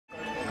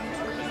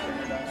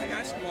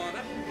Come on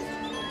up.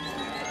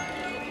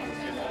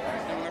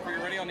 And whenever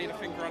you're ready, I'll need a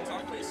finger on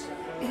top, please.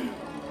 You're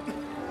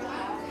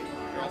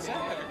all set.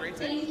 Have a great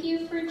day. Thank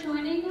you for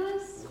joining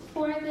us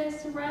for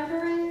this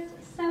reverent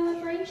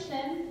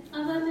celebration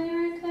of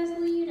America's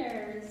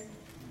leaders,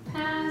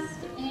 past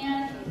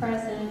and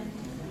present.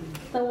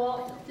 The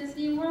Walt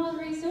Disney World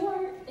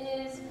Resort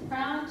is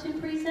proud to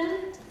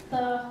present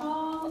the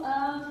Hall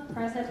of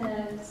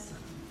Presidents.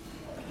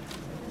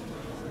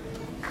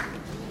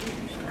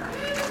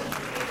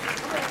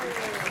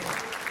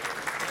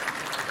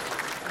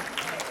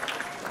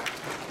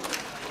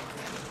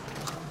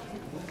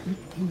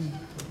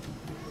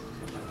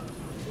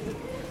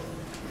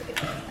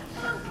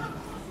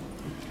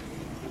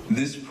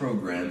 This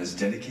program is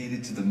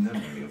dedicated to the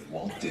memory of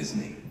Walt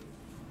Disney.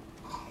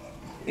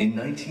 In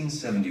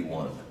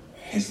 1971,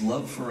 his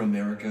love for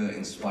America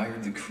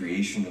inspired the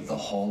creation of the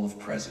Hall of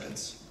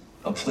Presidents,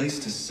 a place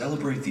to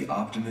celebrate the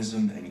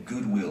optimism and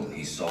goodwill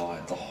he saw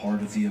at the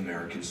heart of the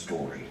American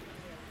story.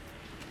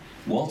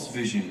 Walt's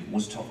vision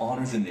was to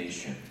honor the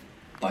nation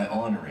by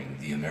honoring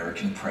the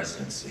American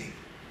presidency.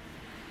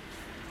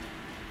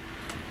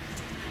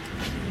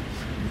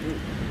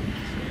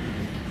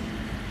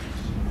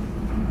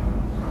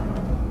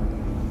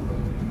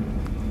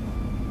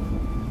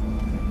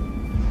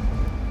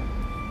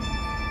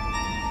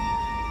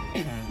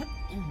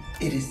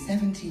 It is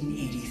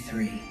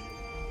 1783,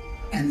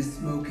 and the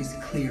smoke is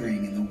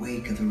clearing in the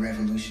wake of the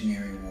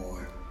Revolutionary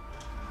War.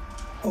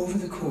 Over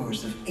the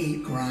course of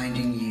 8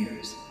 grinding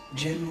years,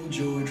 General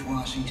George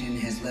Washington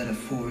has led a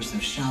force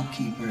of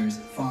shopkeepers,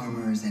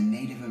 farmers, and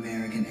Native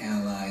American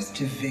allies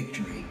to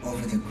victory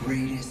over the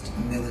greatest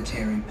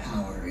military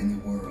power in the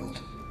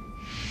world.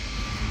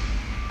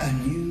 A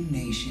new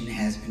nation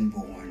has been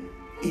born,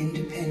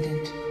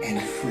 independent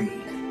and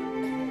free.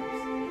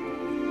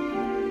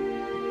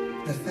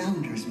 The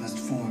founders must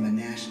form a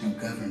national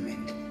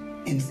government.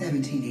 In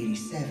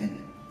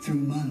 1787, through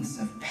months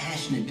of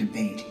passionate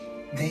debate,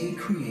 they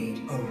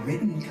create a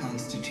written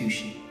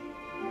constitution.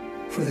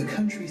 For the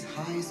country's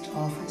highest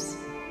office,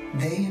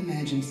 they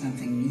imagine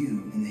something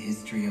new in the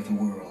history of the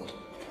world.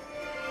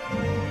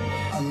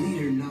 A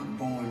leader not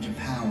born to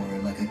power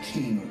like a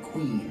king or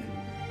queen.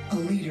 A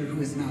leader who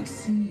has not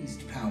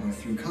seized power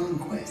through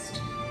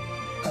conquest.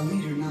 A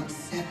leader not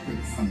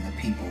separate from the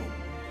people,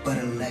 but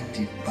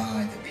elected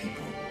by the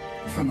people.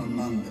 From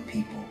among the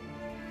people.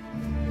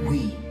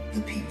 We,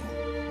 the people.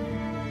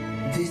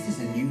 This is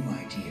a new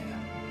idea,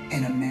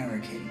 an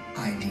American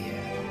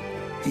idea.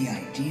 The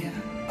idea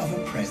of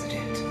a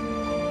president.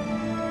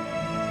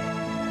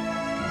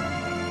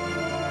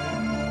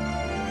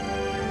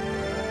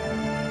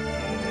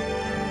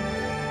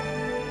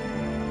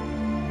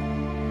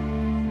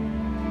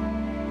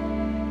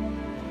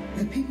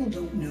 The people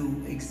don't know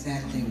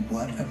exactly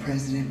what a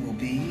president will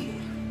be,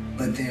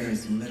 but there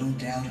is little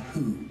doubt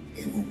who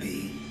it will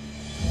be.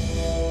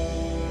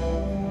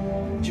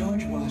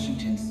 George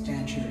Washington's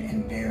stature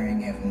and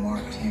bearing have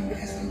marked him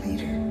as a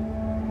leader.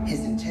 His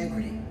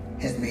integrity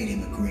has made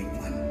him a great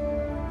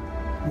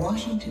one.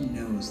 Washington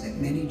knows that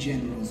many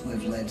generals who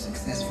have led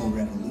successful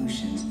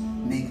revolutions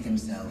make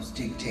themselves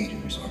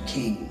dictators or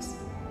kings.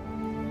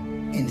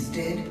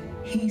 Instead,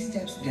 he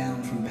steps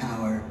down from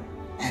power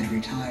and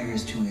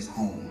retires to his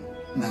home,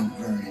 Mount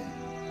Vernon.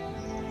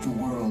 The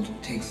world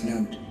takes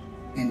note,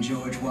 and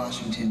George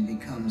Washington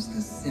becomes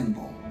the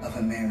symbol of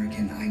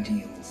American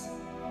ideals.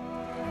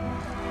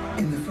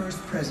 In the first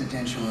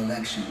presidential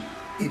election,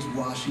 it's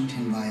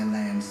Washington by a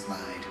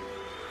landslide.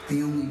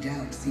 The only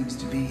doubt seems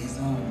to be his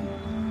own.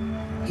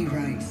 He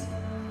writes,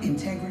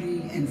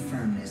 "Integrity and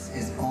firmness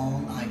is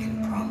all I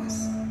can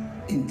promise.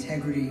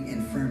 Integrity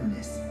and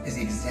firmness is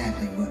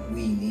exactly what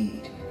we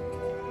need."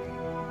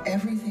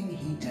 Everything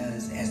he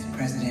does as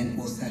president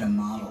will set a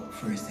model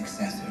for his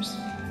successors.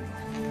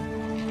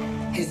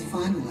 His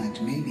final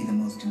act may be the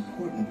most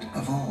important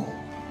of all.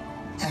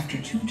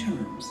 After 2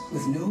 terms,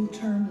 with no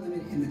term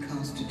limit in the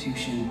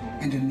Constitution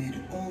and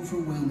amid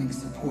overwhelming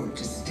support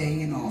to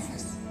stay in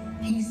office,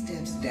 he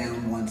steps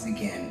down once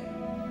again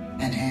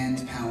and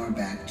hands power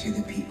back to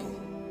the people.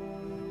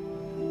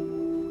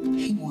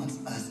 He wants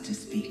us to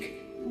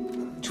speak,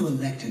 to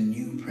elect a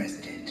new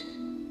president.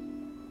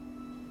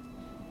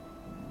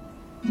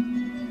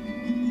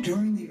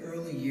 During the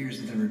early years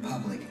of the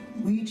Republic,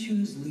 we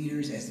choose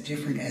leaders as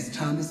different as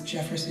Thomas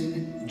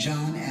Jefferson,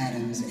 John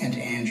Adams, and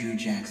Andrew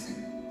Jackson.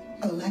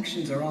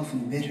 Elections are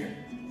often bitter.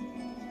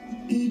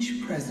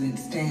 Each president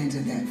stands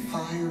at that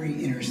fiery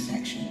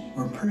intersection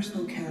where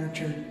personal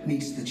character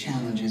meets the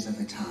challenges of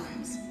the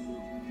times.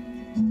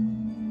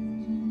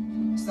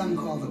 Some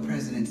call the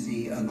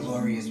presidency a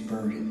glorious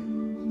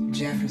burden.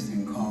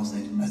 Jefferson calls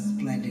it a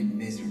splendid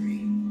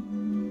misery.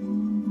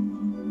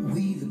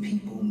 We, the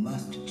people,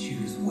 must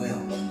choose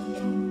well.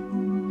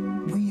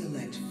 We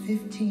elect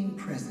 15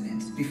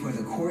 presidents before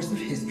the course of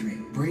history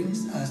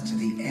brings us to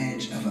the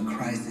edge of a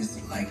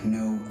crisis like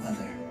no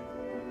other.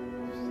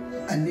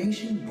 A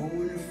nation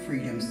born of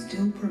freedom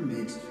still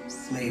permits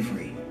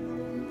slavery.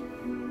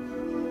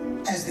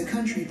 As the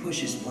country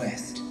pushes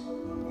west,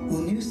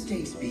 will new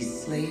states be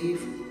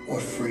slave or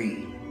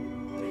free?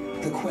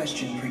 The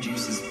question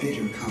produces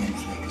bitter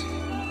conflict.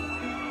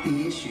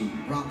 The issue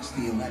rocks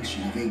the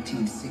election of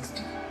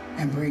 1860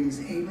 and brings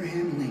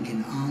Abraham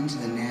Lincoln onto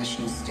the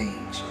national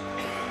stage.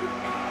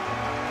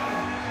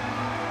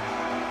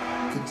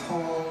 The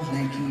tall,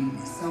 lanky,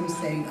 some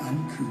say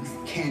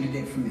uncouth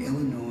candidate from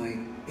Illinois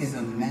is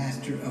a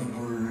master of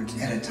words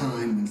at a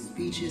time when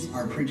speeches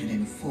are printed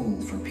in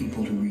full for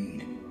people to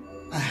read.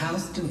 A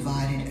house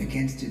divided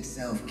against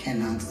itself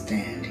cannot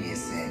stand, he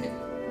has said.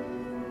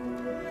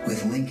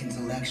 With Lincoln's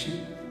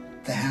election,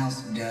 the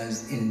House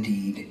does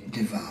indeed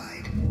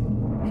divide.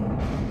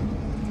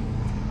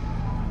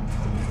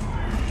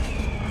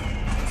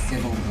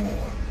 Civil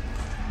War.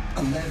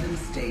 11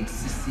 states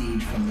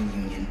secede from the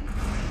Union.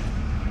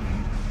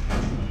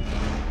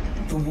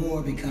 The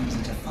war becomes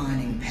a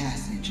defining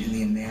passage in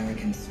the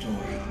American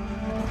story.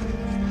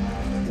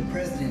 The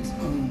president's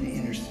own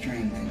inner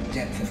strength and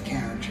depth of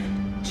character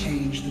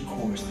changed the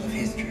course of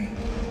history.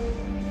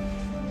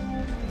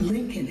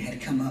 Lincoln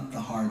had come up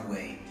the hard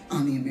way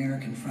on the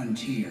American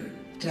frontier,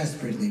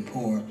 desperately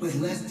poor, with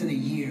less than a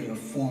year of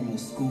formal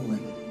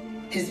schooling.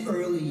 His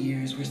early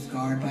years were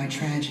scarred by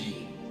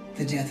tragedy,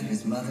 the death of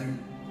his mother,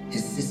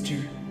 his sister,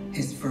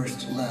 his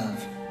first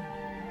love.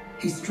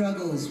 He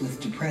struggles with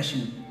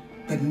depression,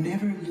 but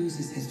never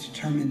loses his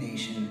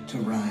determination to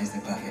rise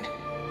above it.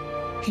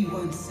 He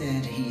once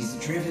said he's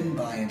driven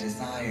by a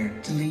desire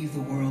to leave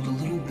the world a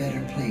little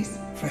better place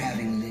for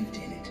having lived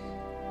in it.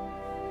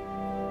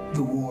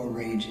 The war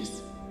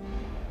rages.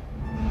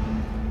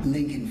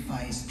 Lincoln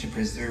fights to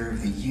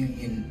preserve the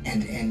Union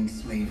and end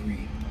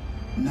slavery.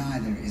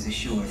 Neither is a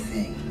sure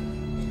thing.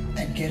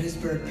 At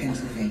Gettysburg,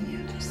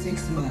 Pennsylvania,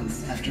 6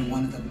 months after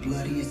one of the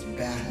bloodiest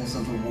battles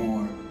of the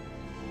war,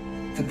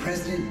 the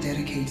president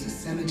dedicates a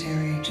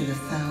cemetery to the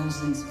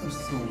thousands of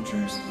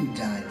soldiers who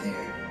died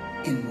there,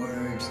 in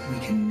words we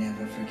can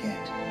never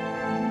forget.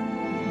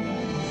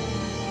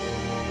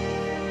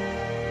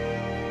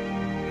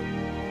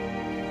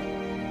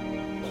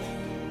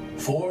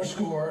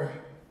 Fourscore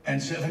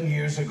and 7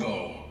 years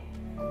ago,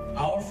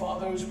 our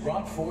fathers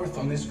brought forth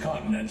on this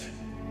continent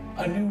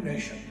a new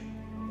nation,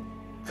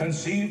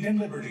 conceived in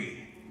liberty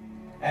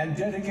and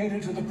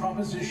dedicated to the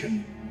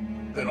proposition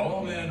that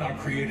all men are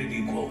created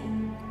equal.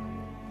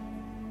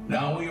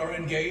 Now we are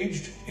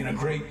engaged in a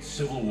great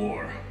civil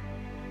war,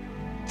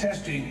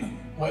 testing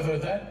whether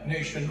that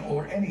nation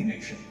or any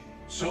nation,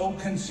 so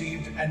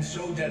conceived and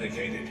so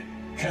dedicated,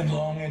 can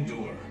long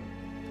endure.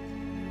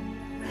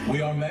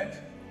 We are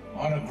met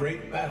on a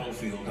great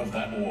battlefield of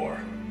that war.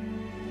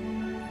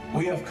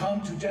 We have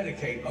come to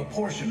dedicate a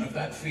portion of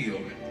that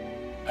field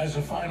as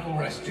a final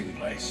resting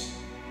place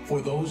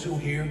for those who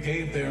here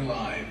gave their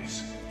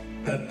lives,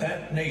 that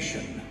that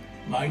nation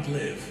might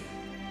live.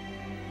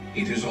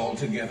 It is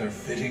altogether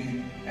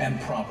fitting and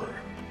proper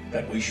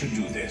that we should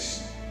do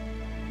this.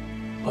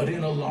 But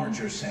in a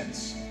larger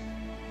sense,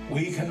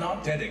 we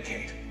cannot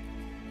dedicate,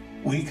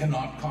 we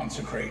cannot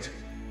consecrate,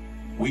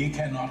 we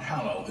cannot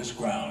hallow this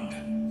ground.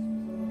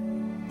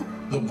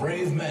 The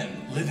brave men,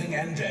 living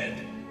and dead,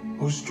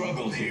 who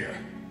struggled here,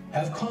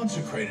 have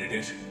consecrated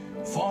it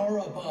far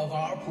above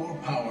our poor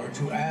power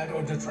to add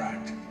or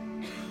detract.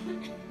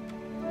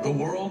 The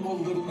world will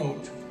little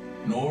note,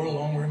 nor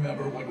long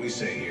remember what we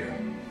say here,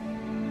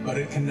 but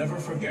it can never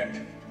forget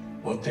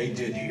what they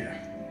did here.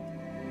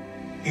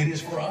 It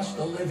is for us,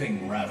 the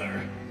living,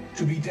 rather,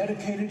 to be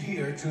dedicated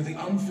here to the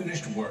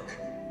unfinished work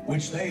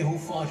which they who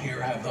fought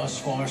here have thus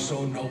far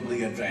so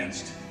nobly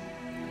advanced.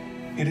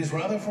 It is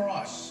rather for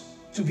us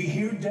to be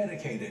here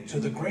dedicated to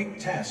the great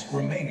task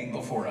remaining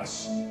before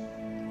us,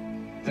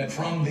 that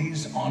from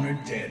these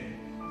honored dead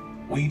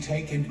we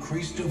take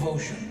increased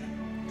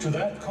devotion to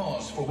that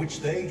cause for which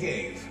they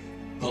gave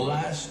the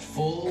last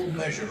full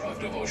measure of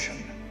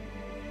devotion.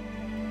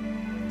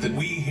 That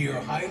we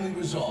here highly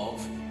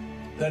resolve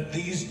that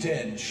these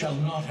dead shall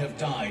not have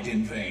died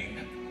in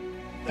vain,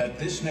 that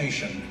this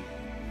nation,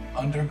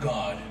 under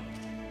God,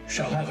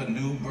 shall have a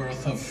new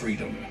birth of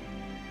freedom,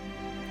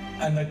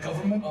 and the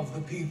government of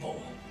the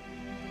people,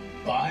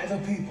 by the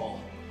people,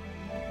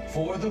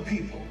 for the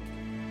people,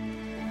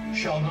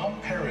 shall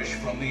not perish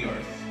from the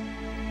earth.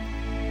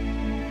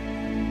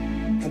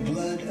 The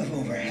blood of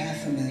over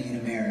 500,000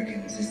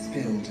 Americans is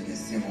spilled in the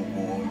Civil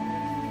War.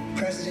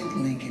 President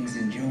Lincoln's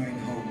enduring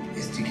hope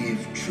is to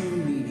give true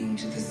meaning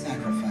to the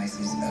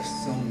sacrifices of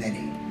so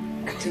many,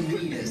 to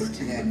lead us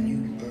to that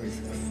new birth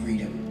of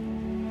freedom.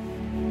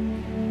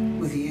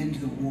 With the end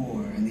of the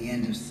war and the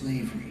end of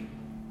slavery,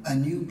 a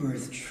new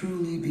birth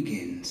truly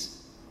begins.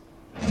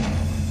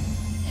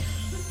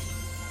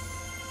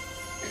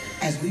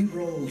 As we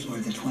roll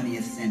toward the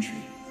 20th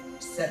century,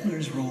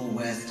 settlers roll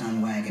west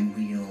on wagon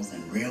wheels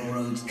and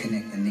railroads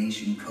connect the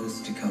nation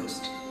coast to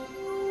coast.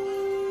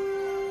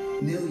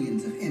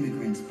 Millions of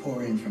immigrants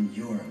pour in from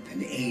Europe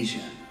and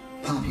Asia.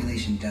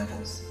 Population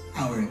doubles.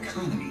 Our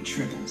economy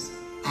triples.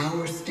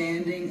 Our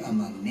standing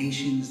among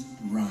nations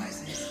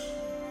rises.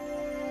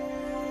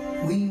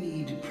 We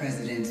need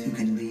presidents who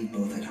can lead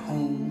both at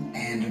home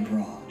and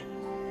abroad.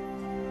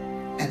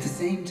 At the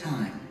same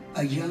time,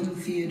 A young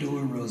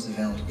Theodore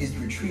Roosevelt is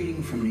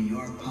retreating from New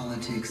York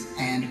politics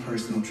and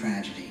personal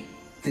tragedy.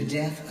 The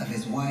death of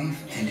his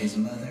wife and his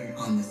mother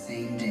on the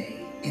same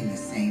day in the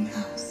same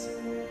house.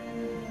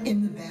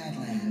 In the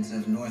Badlands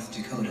of North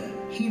Dakota,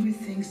 he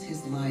rethinks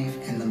his life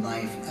and the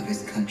life of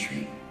his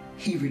country.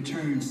 He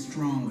returns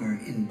stronger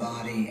in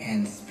body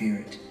and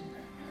spirit.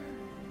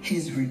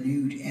 His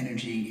renewed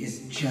energy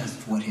is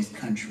just what his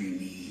country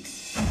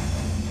needs.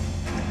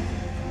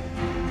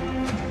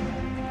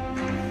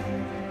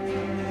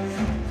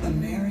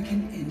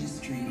 American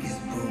industry is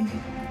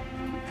booming,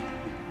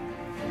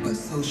 but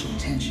social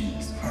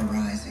tensions are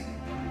rising.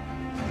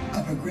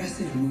 A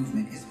progressive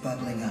movement is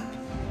bubbling up,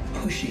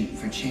 pushing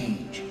for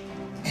change,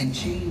 and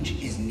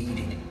change is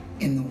needed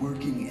in the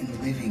working and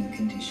living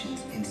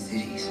conditions in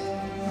cities.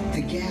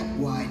 The gap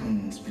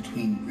widens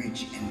between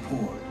rich and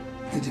poor.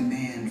 The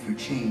demand for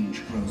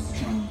change grows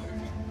stronger.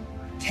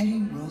 Teddy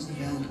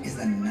Roosevelt is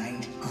a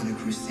knight on a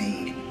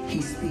crusade.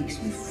 He speaks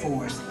with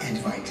force and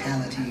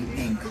vitality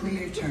in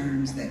clear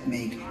terms that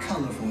make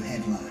colorful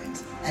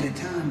headlines at a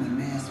time when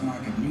mass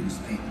market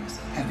newspapers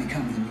have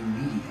become the new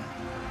media.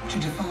 To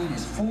define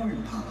his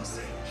foreign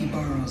policy, he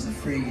borrows a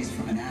phrase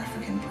from an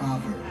African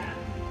proverb: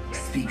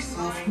 speak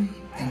softly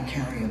and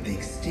carry a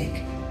big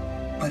stick.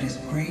 But his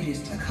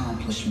greatest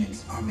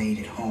accomplishments are made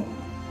at home.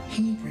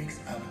 He breaks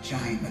up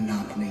giant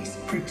monopolies,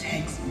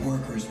 protects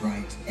workers'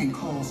 rights, and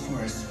calls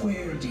for a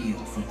square deal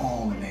for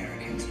all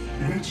Americans,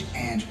 rich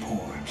and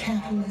poor,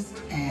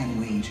 capitalist and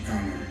wage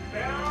earner.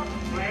 Fair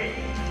play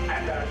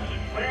and a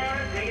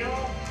square deal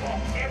for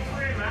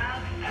every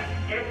man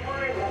and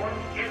every woman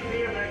in the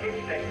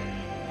United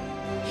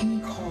States.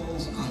 He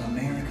calls on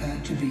America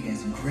to be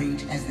as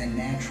great as the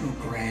natural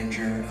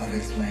grandeur of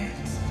its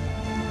lands.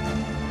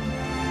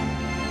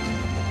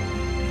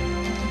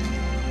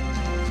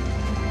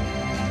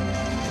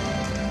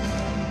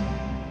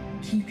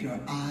 Keep your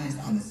eyes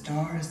on the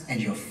stars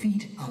and your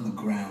feet on the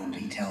ground,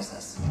 he tells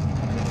us.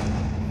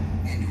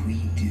 And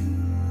we do.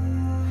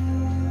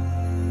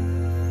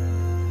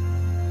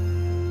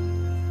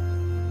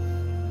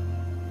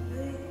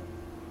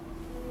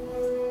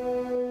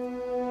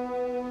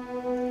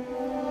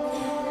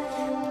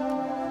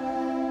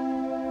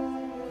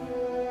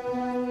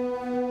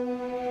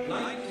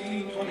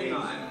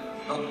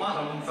 The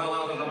bottom fell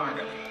out of the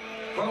market.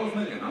 12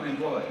 million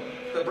unemployed.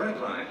 The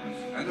bread lines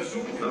and the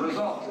soup. The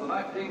results of the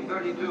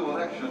 1932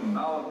 election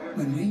now appear.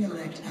 When we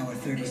elect our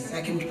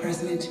 32nd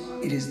president,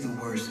 it is the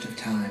worst of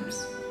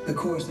times. The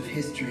course of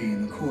history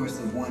and the course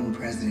of one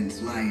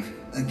president's life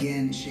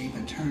again shape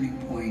a turning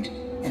point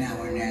in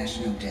our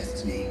national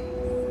destiny.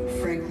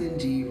 Franklin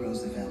D.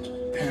 Roosevelt,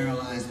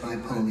 paralyzed by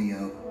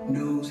polio,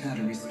 knows how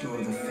to restore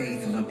the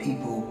faith of a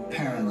people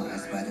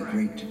paralyzed by the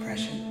Great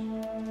Depression.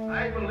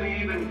 I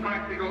believe in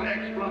practical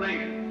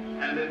explanation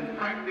and in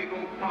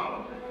practical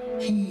policy.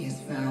 He has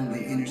found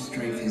the inner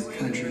strength his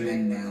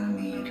countrymen now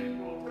need.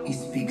 He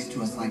speaks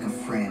to us like a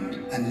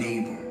friend, a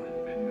neighbor.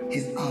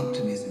 His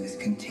optimism is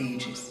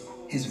contagious,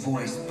 his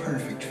voice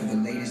perfect for the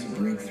latest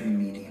breakthrough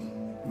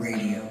medium,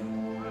 radio.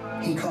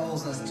 He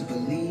calls us to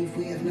believe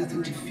we have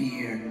nothing to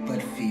fear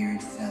but fear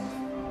itself.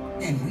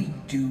 And we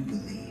do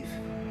believe.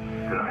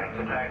 Tonight's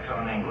attacks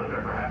on England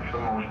are perhaps the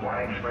most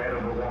widespread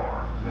of the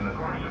war in the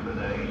course of the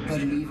day.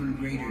 But an even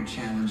greater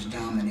challenge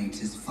dominates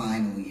his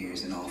final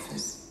years in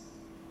office.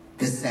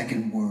 The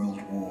Second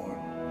World War.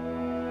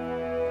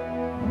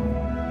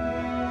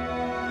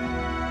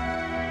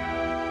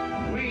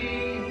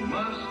 We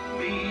must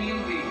be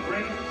the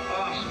great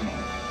arsenal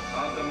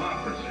of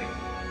democracy.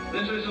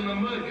 This is an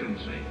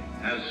emergency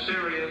as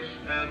serious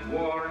as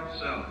war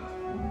itself.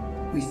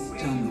 We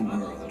stun the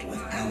world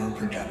with our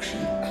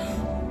production.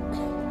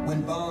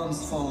 When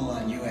bombs fall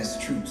on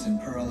U.S. troops in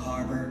Pearl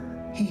Harbor,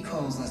 he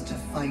calls us to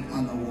fight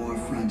on the war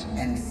front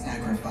and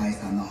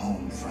sacrifice on the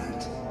home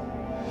front.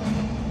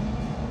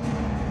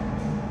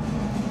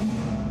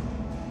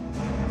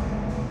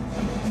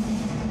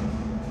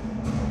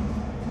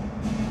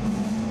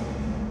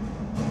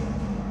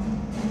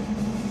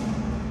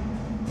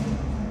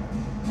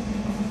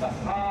 The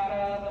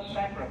harder the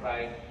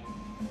sacrifice,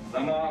 the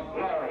more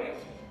glorious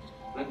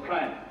the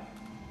triumph.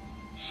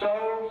 So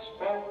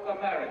spoke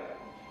America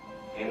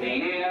in the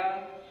year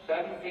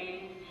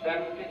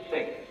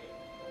 1776.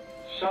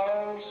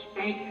 So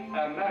speak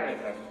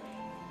Americans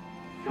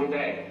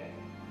today.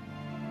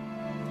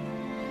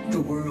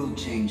 The world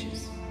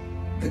changes.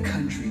 The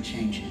country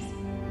changes.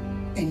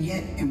 And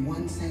yet, in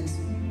one sense,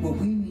 what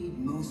we need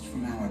most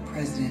from our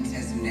presidents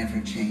has never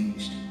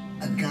changed.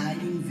 A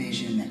guiding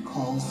vision that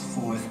calls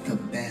forth the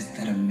best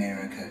that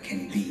America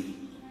can be.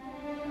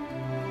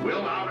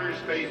 Will outer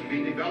space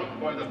be developed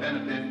for the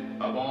benefit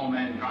of all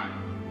mankind?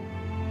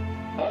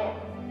 Or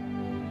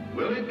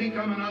will it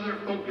become another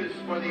focus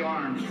for the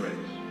arms race?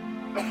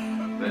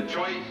 The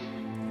choice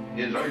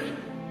is urgent,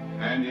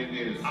 and it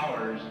is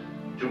ours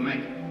to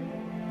make.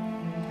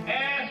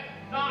 Ask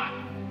not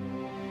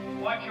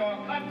what your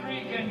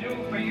country can do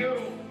for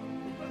you.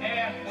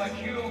 Ask what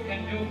you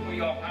can do for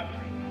your country.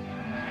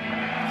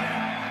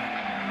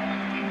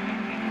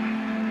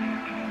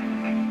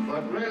 The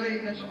but really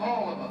it's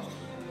all of us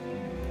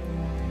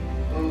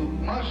who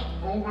must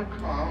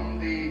overcome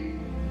the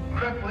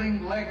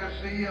crippling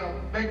legacy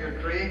of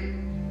bigotry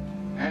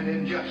and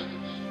injustice.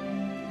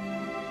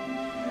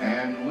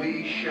 And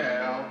we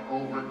shall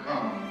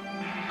overcome.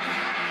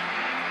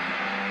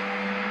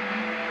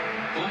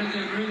 One of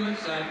the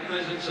agreements that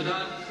President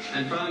Sadat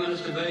and Prime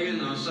Minister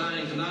Begin are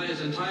signing tonight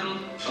is entitled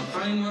A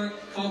Framework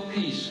for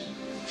Peace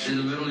in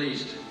the Middle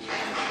East.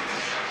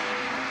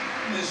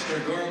 Mr.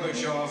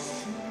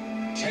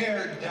 Gorbachev,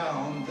 tear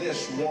down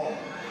this wall.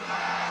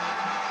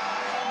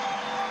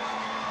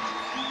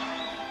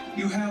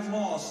 You have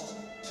lost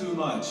too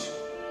much,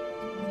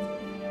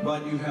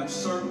 but you have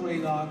certainly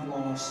not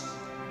lost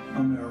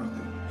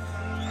America.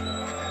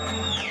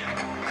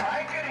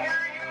 I can hear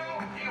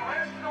you. The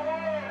rest of the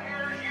world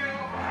hears you.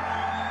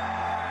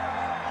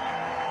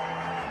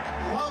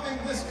 Loving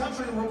this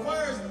country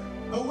requires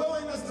the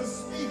willingness to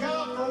speak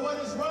out for what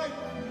is right,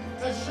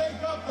 to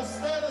shake up the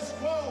status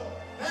quo.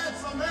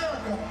 That's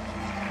America.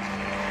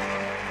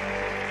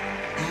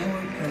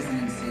 Our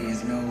presidency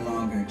is no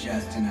longer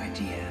just an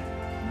idea.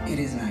 It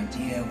is an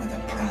idea with a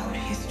proud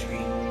history.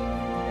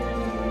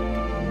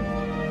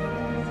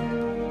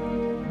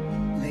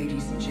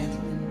 Ladies and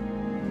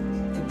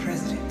gentlemen, the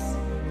presidents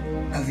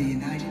of the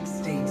United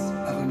States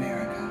of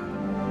America.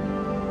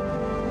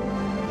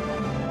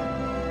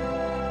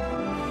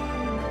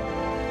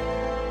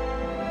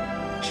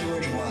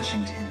 George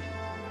Washington.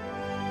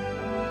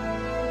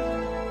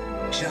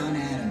 John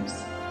Adams.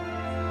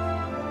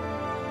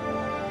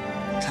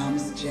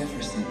 Thomas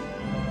Jefferson.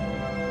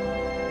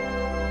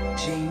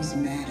 James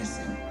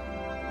Madison.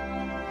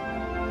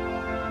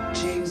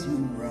 James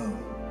Monroe.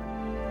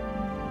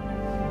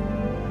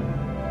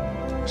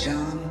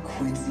 John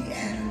Quincy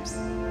Adams.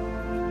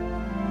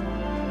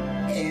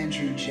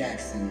 Andrew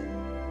Jackson.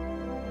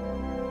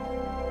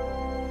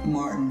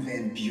 Martin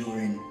Van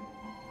Buren.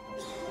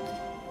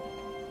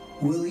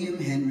 William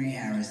Henry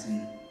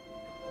Harrison.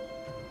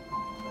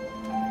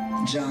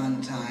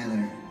 John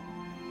Tyler.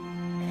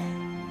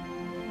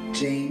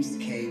 James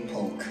K.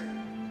 Polk.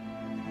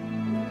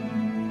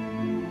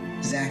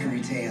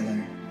 Zachary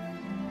Taylor.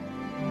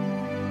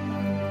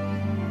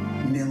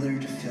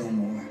 Millard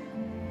Fillmore.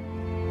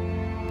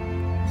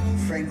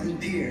 Franklin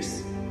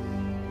Pierce.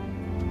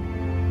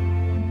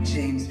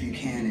 James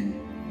Buchanan.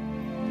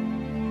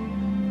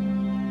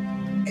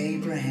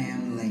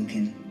 Abraham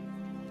Lincoln.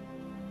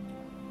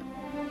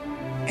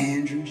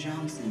 Andrew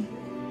Johnson.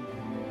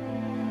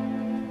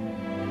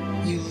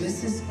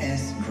 Ulysses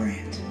S.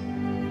 Grant.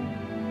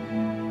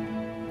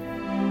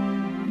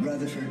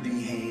 Rutherford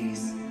B.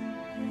 Hayes.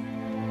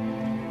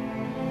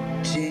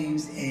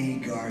 James A.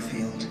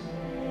 Garfield.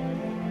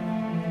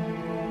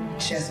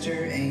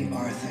 Chester A.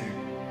 Arthur.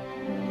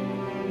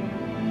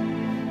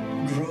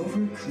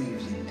 Grover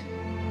Cleveland.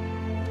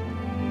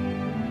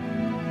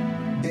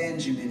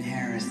 Benjamin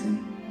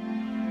Harrison.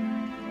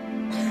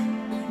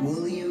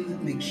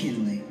 William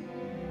McKinley.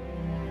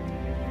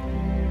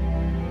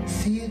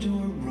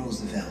 Theodore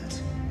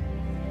Roosevelt.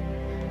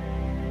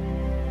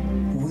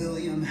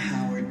 William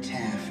Howard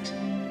Taft.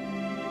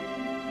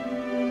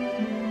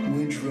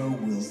 Woodrow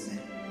Wilson.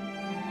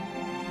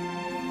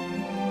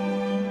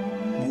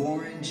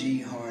 Warren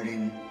G.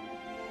 Harding.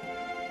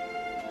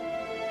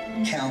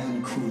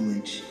 Calvin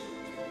Coolidge.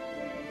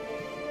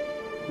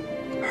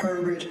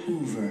 Herbert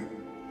Hoover.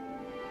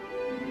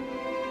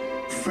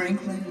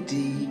 Franklin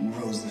D.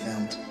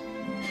 Roosevelt.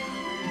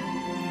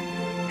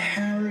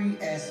 Harry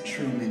S.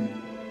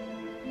 Truman.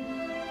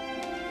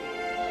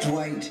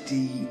 Dwight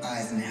D.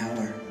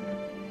 Eisenhower.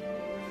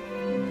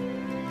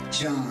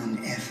 John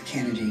F.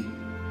 Kennedy.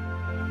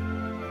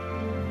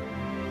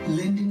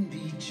 Lyndon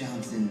B.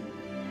 Johnson.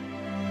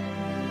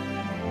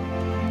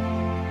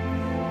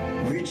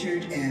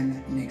 Richard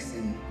M.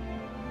 Nixon.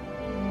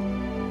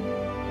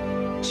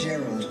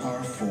 Gerald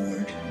R.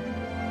 Ford.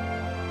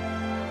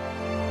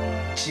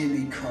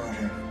 Jimmy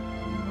Carter.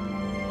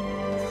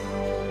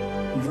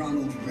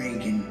 Ronald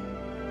Reagan.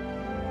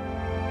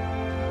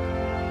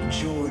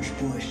 George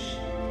Bush.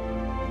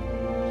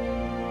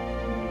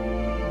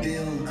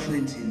 Bill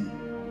Clinton.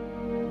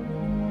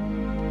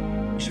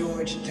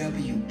 George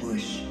W.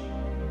 Bush.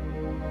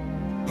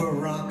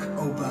 Barack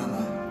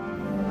Obama.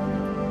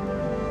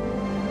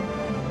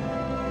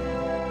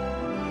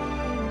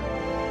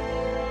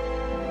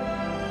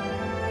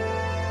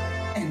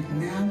 And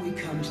now we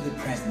come to the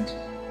present.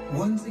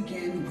 Once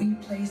again, we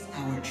place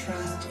our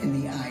trust in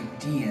the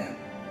idea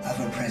of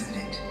a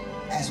president,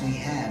 as we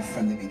have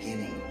from the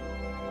beginning.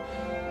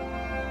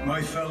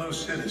 My fellow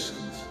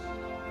citizens,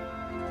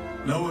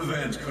 no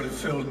event could have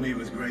filled me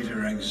with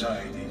greater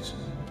anxieties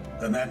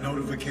than that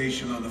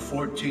notification on the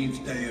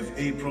 14th day of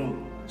April,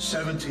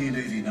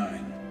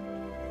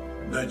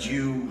 1789, that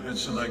you had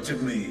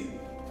selected me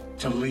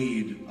to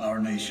lead our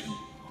nation.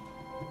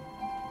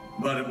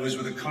 But it was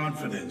with the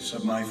confidence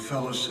of my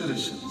fellow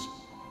citizens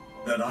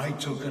that I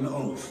took an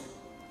oath.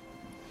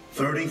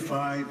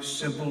 35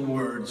 simple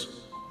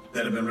words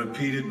that have been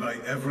repeated by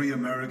every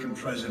American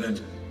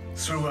president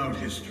throughout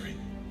history.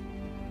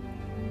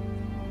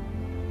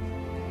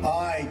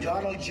 I,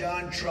 Donald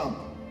John Trump,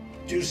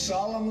 do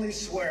solemnly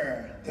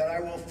swear that I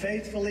will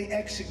faithfully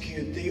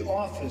execute the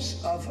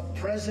office of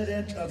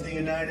President of the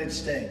United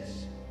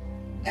States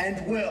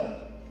and will,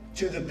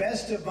 to the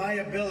best of my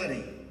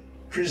ability,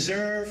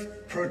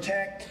 preserve,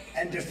 protect,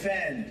 and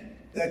defend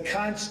the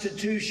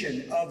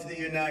Constitution of the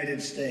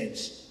United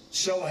States.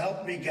 So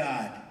help me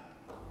God.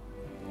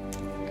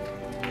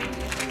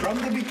 From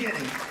the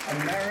beginning,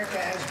 America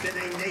has been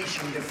a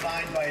nation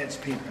defined by its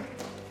people.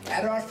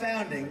 At our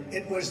founding,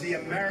 it was the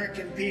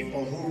American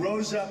people who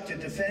rose up to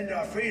defend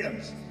our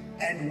freedoms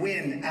and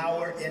win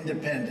our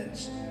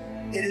independence.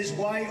 It is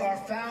why our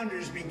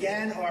founders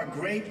began our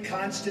great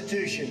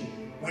Constitution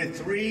with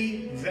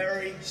three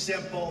very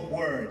simple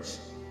words: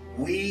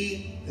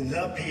 we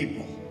the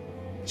people.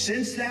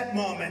 Since that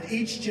moment,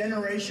 each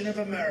generation of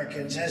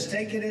Americans has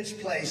taken its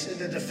place in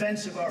the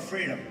defense of our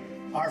freedom,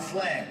 our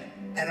flag,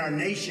 and our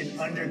nation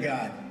under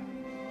God.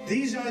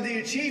 These are the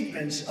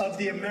achievements of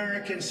the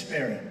American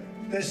spirit,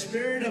 the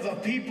spirit of a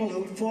people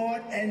who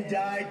fought and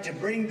died to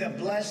bring the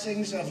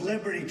blessings of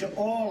liberty to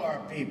all our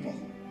people.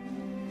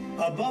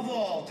 Above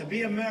all, to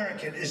be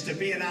American is to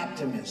be an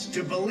optimist,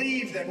 to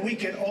believe that we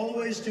can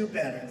always do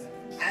better,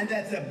 and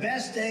that the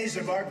best days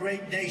of our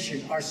great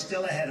nation are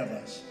still ahead of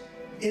us.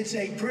 It's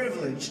a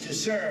privilege to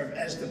serve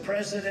as the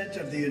President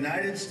of the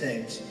United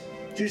States,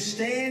 to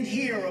stand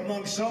here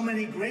among so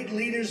many great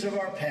leaders of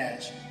our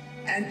past,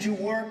 and to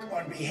work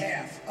on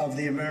behalf of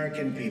the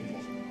American people.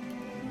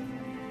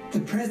 The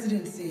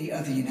presidency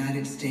of the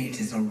United States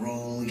is a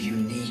role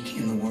unique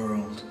in the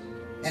world,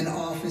 an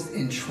office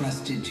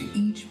entrusted to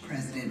each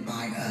president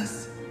by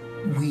us,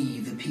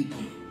 we the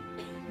people.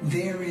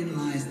 Therein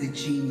lies the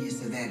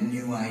genius of that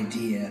new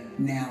idea,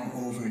 now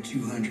over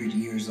 200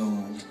 years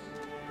old.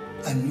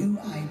 A new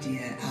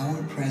idea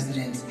our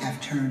presidents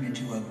have turned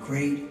into a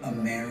great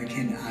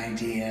American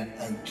idea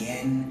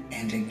again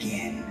and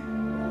again.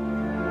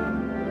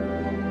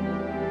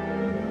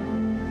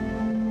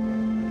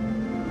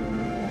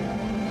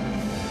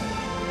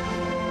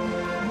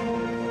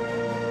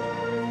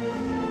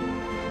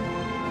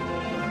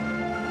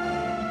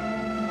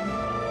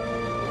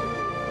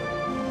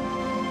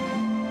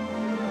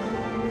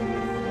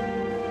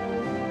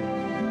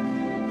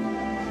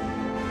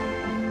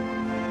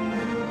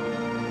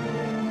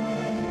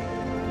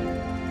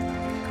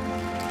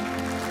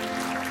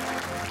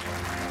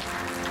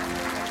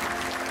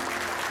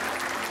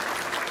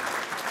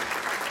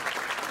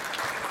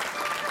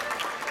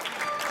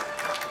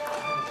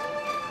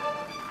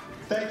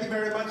 Thank you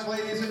very much,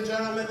 ladies and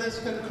gentlemen.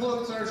 This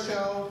concludes our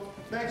show.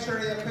 Make sure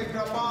you pick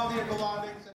up all of your belongings.